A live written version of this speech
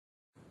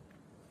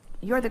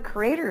You're the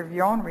creator of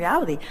your own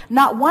reality.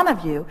 Not one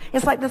of you.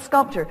 It's like the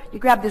sculptor. You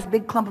grab this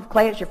big clump of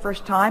clay. It's your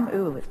first time.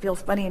 Ooh, it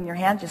feels funny in your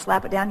hands. You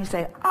slap it down. You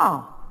say,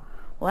 oh,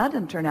 well, that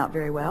didn't turn out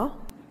very well.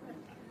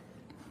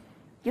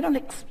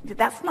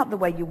 That's not the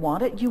way you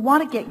want it. You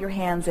want to get your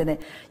hands in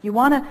it. You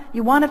want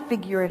to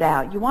figure it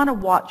out. You want to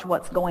watch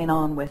what's going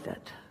on with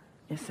it,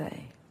 you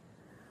see.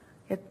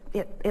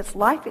 It's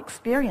life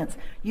experience.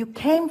 You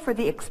came for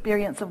the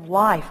experience of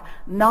life,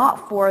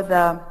 not for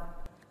the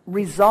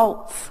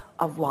results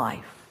of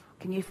life.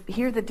 Can you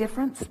hear the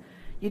difference?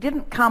 You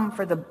didn't come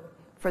for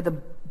the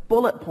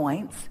bullet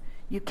points.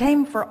 You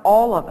came for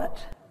all of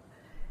it.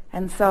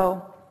 And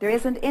so there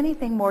isn't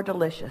anything more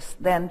delicious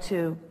than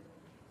to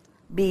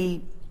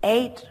be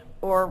 8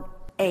 or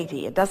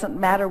 80. It doesn't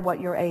matter what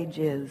your age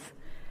is.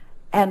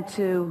 And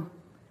to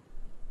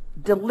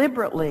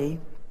deliberately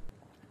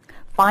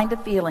find a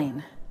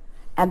feeling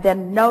and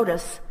then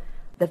notice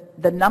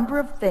the number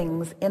of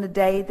things in a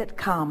day that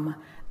come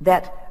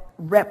that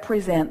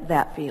represent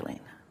that feeling.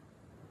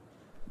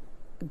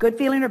 Good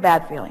feeling or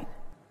bad feeling.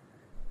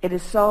 It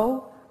is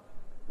so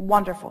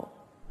wonderful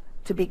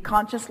to be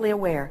consciously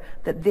aware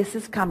that this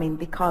is coming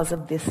because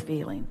of this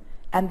feeling.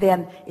 And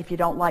then if you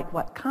don't like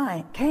what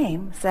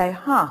came, say,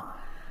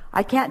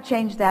 I can't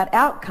change that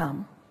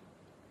outcome.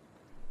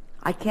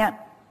 I can't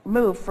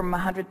move from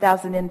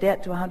 100,000 in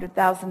debt to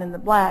 100,000 in the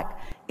black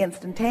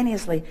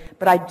instantaneously,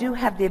 but I do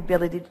have the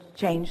ability to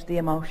change the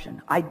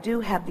emotion. I do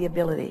have the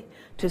ability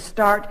to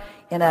start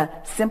in a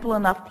simple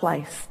enough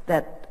place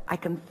that I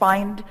can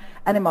find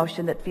an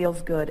emotion that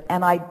feels good,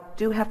 and I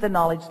do have the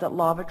knowledge that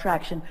law of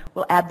attraction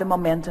will add the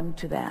momentum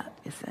to that,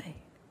 you see.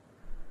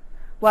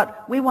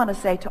 What we want to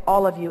say to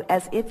all of you,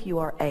 as if you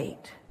are 8,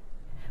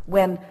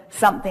 when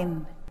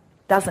something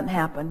doesn't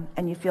happen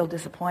and you feel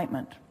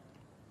disappointment,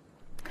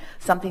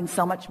 something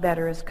so much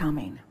better is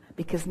coming,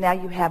 because now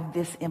you have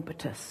this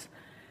impetus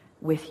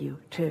with you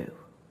too.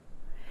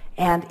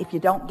 And if you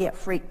don't get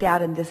freaked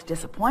out in this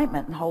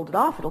disappointment and hold it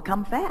off, it'll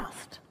come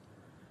fast.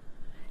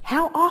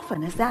 How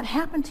often has that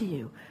happened to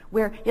you,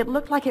 where it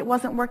looked like it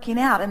wasn't working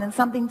out and then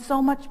something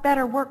so much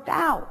better worked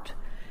out?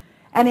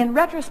 And in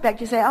retrospect,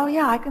 you say, oh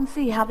yeah, I can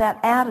see how that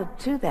added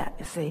to that,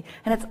 you see.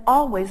 And it's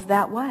always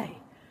that way.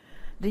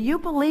 Do you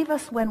believe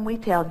us when we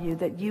tell you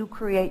that you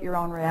create your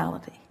own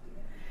reality?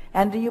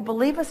 And do you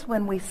believe us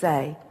when we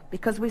say,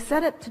 because we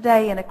said it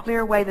today in a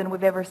clearer way than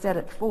we've ever said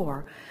it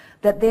before,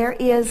 that there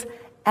is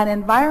an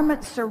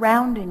environment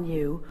surrounding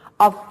you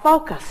of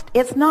focused,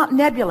 it's not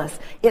nebulous,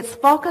 it's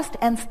focused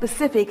and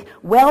specific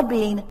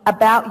well-being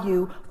about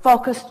you,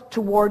 focused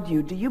toward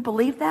you. Do you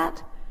believe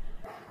that?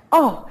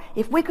 Oh,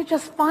 if we could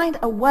just find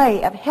a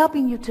way of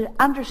helping you to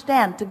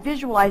understand, to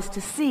visualize,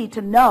 to see,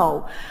 to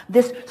know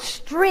this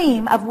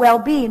stream of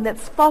well-being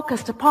that's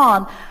focused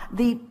upon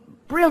the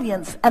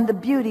brilliance and the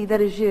beauty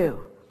that is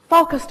you,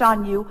 focused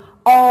on you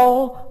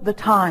all the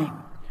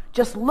time,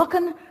 just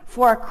looking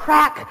for a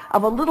crack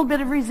of a little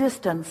bit of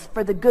resistance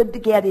for the good to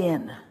get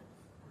in.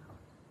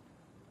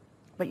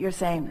 But you're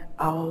saying,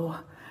 oh,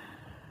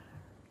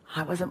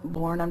 I wasn't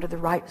born under the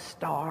right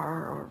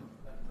star, or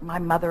my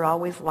mother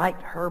always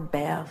liked her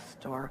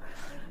best, or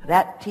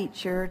that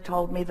teacher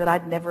told me that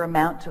I'd never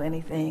amount to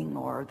anything,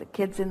 or the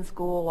kids in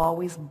school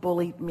always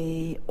bullied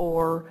me,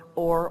 or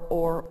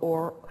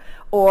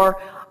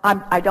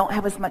I don't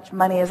have as much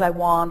money as I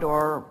want,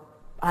 or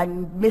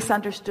I'm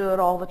misunderstood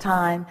all the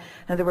time.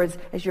 In other words,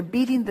 as you're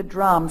beating the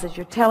drums, as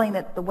you're telling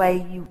it the way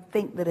you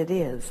think that it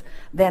is,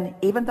 then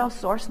even though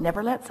Source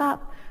never lets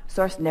up,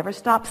 Source never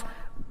stops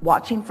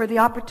watching for the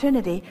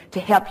opportunity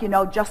to help you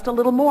know just a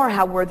little more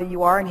how worthy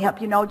you are and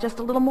help you know just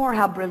a little more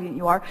how brilliant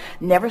you are,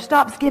 never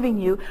stops giving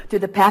you, through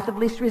the path of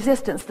least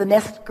resistance, the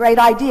next great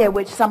idea,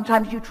 which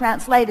sometimes you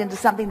translate into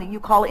something that you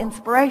call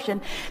inspiration,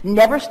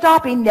 never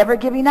stopping, never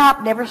giving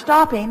up, never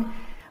stopping.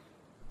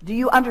 Do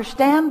you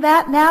understand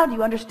that now? Do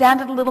you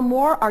understand it a little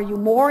more? Are you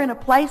more in a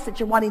place that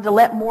you're wanting to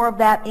let more of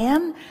that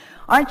in?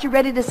 Aren't you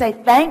ready to say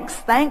thanks,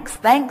 thanks,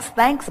 thanks,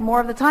 thanks more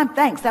of the time?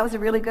 Thanks, that was a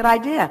really good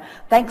idea.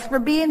 Thanks for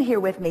being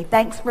here with me.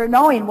 Thanks for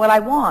knowing what I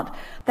want.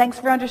 Thanks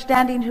for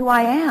understanding who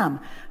I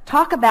am.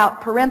 Talk about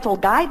parental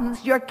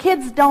guidance. Your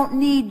kids don't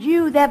need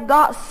you. They've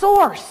got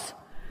Source.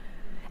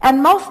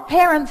 And most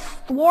parents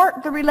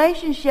thwart the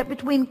relationship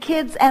between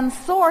kids and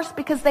Source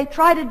because they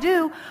try to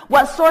do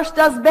what Source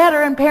does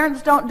better, and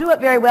parents don't do it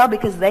very well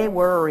because they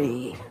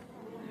worry,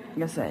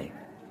 you see.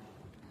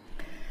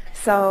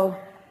 So,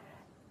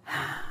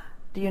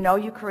 do you know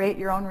you create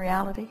your own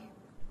reality?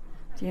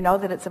 Do you know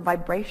that it's a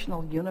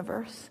vibrational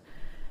universe?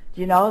 Do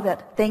you know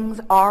that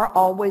things are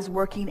always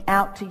working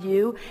out to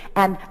you,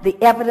 and the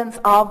evidence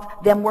of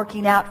them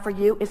working out for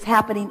you is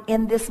happening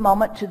in this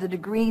moment to the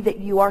degree that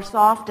you are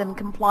soft and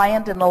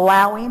compliant and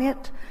allowing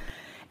it,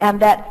 and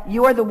that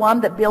you are the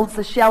one that builds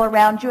the shell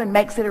around you and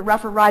makes it a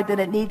rougher ride than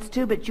it needs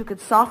to, but you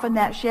could soften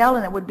that shell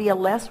and it would be a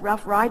less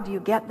rough ride. Do you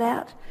get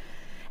that?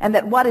 And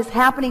that what is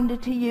happening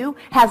to you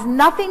has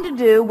nothing to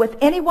do with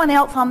anyone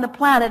else on the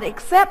planet,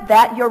 except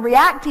that you're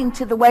reacting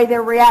to the way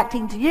they're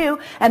reacting to you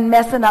and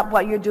messing up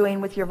what you're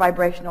doing with your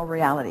vibrational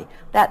reality,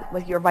 that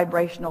with your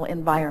vibrational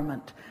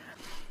environment.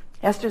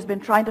 Esther's been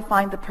trying to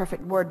find the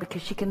perfect word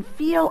because she can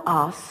feel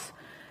us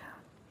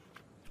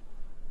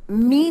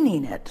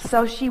meaning it.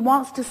 So she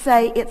wants to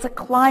say it's a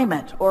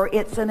climate, or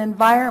it's an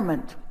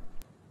environment.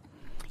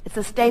 It's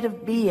a state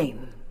of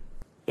being.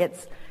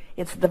 It's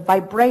the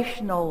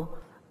vibrational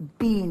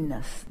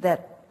beingness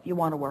that you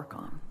want to work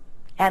on.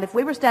 And if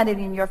we were standing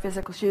in your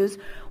physical shoes,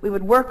 we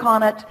would work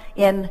on it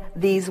in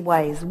these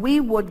ways. We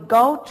would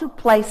go to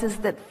places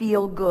that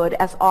feel good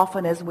as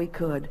often as we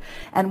could.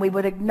 And we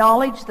would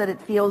acknowledge that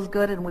it feels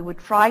good, and we would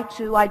try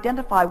to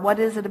identify what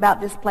is it about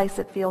this place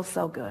that feels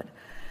so good.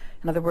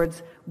 In other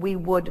words, we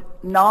would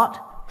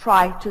not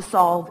try to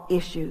solve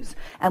issues,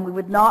 and we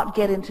would not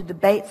get into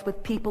debates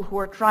with people who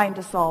are trying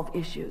to solve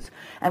issues,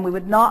 and we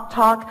would not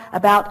talk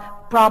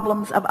about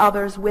problems of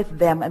others with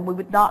them, and we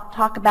would not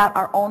talk about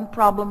our own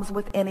problems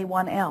with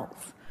anyone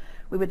else.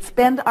 We would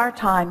spend our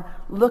time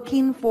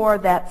looking for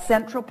that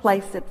central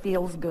place that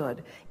feels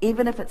good,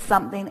 even if it's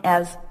something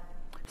as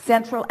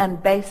central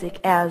and basic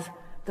as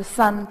the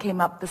sun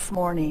came up this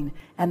morning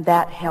and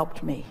that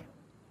helped me.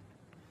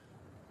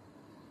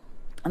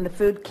 And the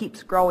food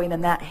keeps growing,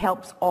 and that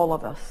helps all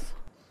of us.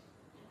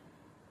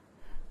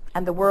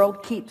 And the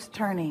world keeps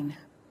turning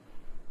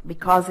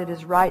because it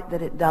is right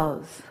that it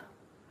does.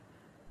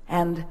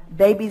 And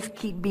babies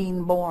keep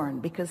being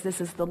born because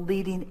this is the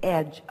leading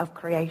edge of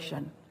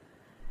creation.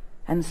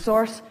 And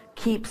source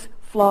keeps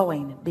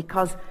flowing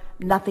because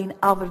nothing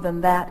other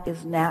than that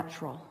is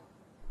natural.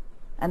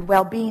 And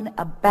well-being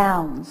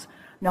abounds.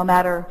 No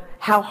matter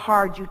how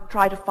hard you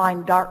try to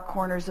find dark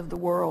corners of the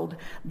world,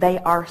 they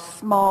are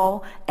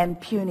small and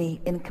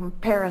puny in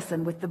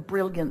comparison with the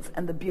brilliance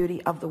and the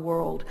beauty of the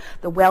world.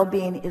 The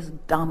well-being is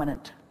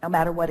dominant, no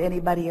matter what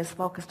anybody is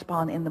focused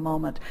upon in the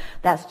moment.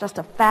 That's just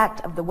a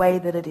fact of the way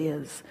that it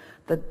is.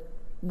 The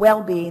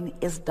well-being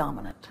is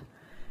dominant.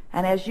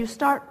 And as you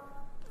start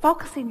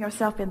focusing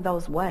yourself in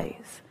those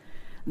ways,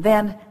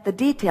 then the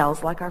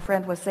details, like our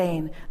friend was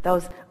saying,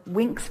 those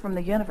winks from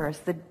the universe,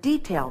 the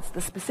details, the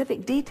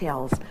specific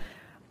details,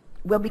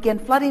 will begin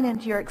flooding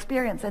into your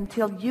experience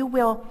until you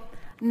will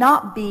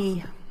not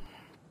be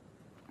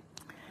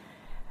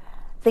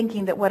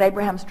thinking that what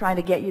Abraham's trying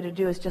to get you to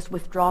do is just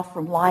withdraw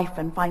from life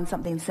and find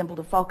something simple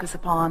to focus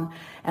upon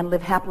and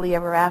live happily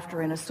ever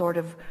after in a sort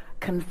of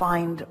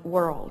confined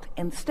world.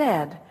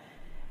 Instead,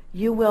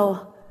 you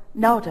will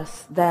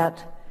notice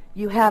that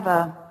you have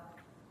a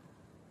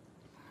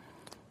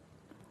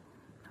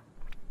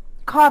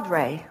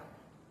cadre,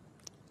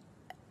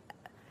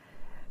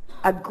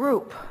 a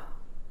group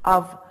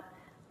of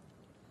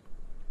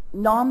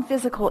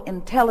non-physical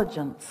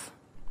intelligence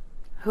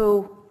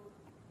who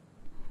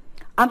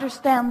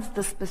understands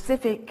the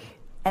specific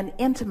and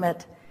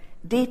intimate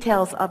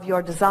details of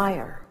your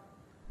desire,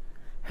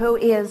 who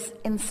is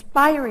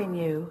inspiring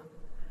you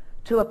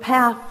to a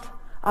path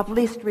of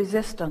least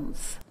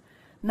resistance,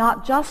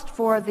 not just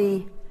for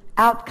the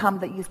outcome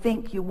that you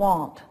think you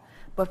want,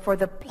 but for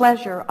the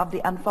pleasure of the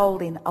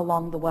unfolding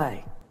along the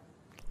way.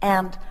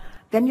 And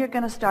then you're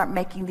going to start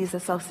making these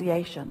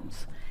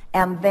associations.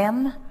 And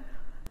then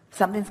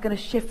something's going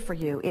to shift for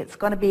you. It's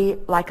going to be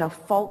like a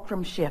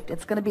fulcrum shift.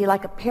 It's going to be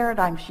like a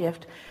paradigm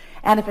shift.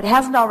 And if it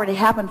hasn't already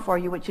happened for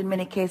you, which in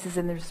many cases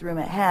in this room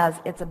it has,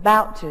 it's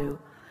about to.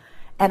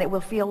 And it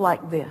will feel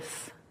like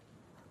this.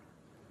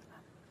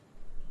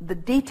 The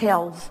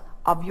details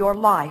of your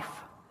life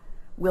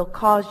will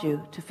cause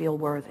you to feel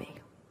worthy.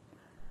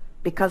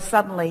 Because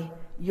suddenly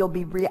you'll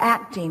be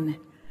reacting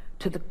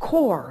to the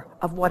core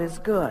of what is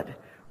good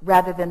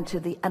rather than to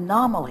the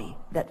anomaly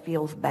that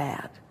feels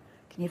bad.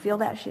 Can you feel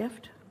that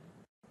shift?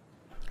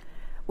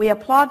 We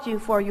applaud you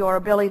for your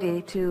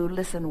ability to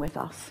listen with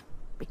us,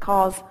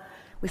 because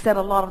we said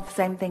a lot of the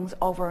same things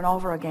over and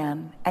over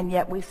again, and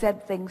yet we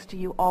said things to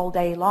you all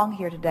day long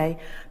here today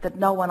that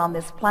no one on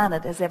this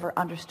planet has ever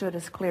understood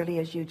as clearly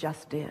as you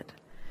just did.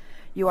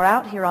 You are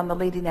out here on the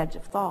leading edge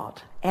of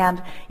thought,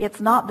 and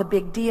it's not the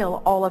big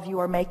deal all of you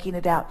are making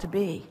it out to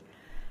be.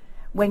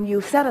 When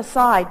you set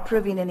aside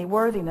proving any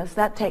worthiness,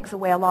 that takes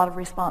away a lot of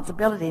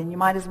responsibility, and you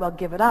might as well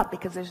give it up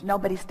because there's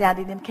nobody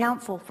standing in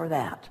counsel for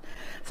that.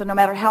 So no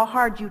matter how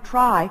hard you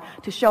try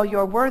to show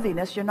your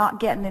worthiness, you're not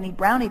getting any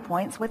brownie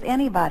points with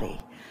anybody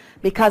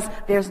because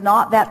there's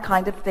not that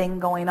kind of thing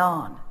going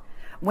on.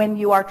 When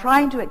you are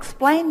trying to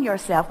explain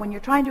yourself, when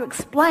you're trying to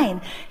explain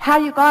how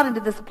you got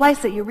into this place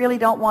that you really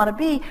don't want to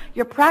be,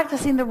 you're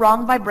practicing the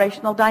wrong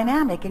vibrational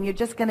dynamic, and you're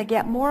just going to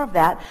get more of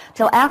that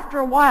till after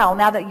a while,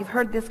 now that you've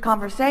heard this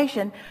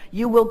conversation,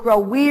 you will grow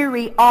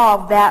weary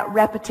of that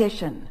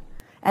repetition.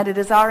 And it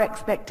is our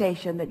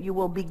expectation that you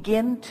will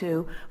begin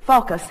to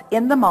focus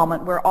in the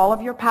moment where all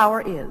of your power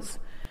is,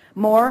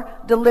 more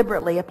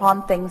deliberately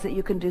upon things that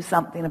you can do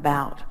something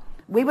about.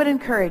 We would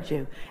encourage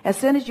you, as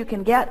soon as you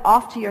can get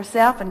off to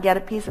yourself and get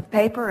a piece of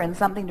paper and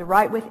something to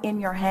write with in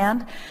your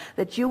hand,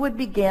 that you would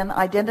begin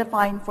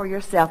identifying for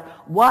yourself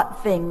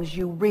what things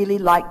you really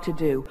like to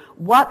do,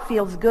 what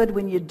feels good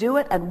when you do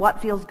it, and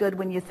what feels good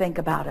when you think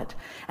about it.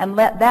 And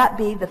let that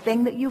be the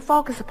thing that you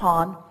focus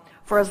upon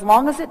for as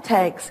long as it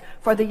takes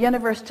for the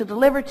universe to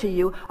deliver to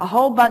you a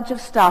whole bunch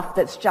of stuff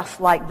that's just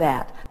like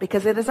that.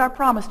 Because it is our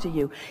promise to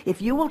you. If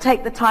you will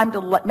take the time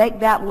to make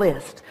that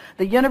list,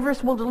 the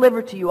universe will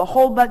deliver to you a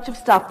whole bunch of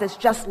stuff that's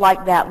just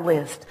like that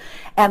list.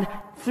 And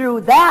through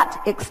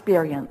that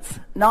experience,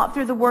 not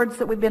through the words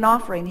that we've been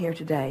offering here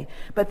today,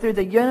 but through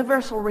the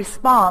universal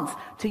response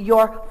to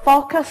your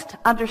focused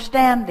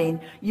understanding,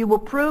 you will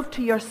prove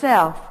to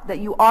yourself that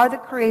you are the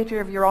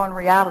creator of your own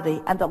reality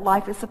and that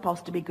life is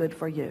supposed to be good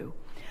for you.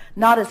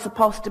 Not as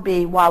supposed to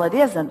be while it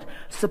isn't,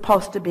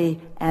 supposed to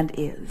be and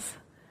is.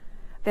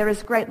 There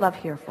is great love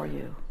here for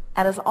you.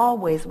 And as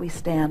always, we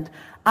stand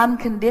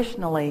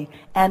unconditionally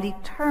and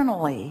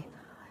eternally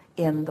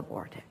in the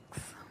vortex.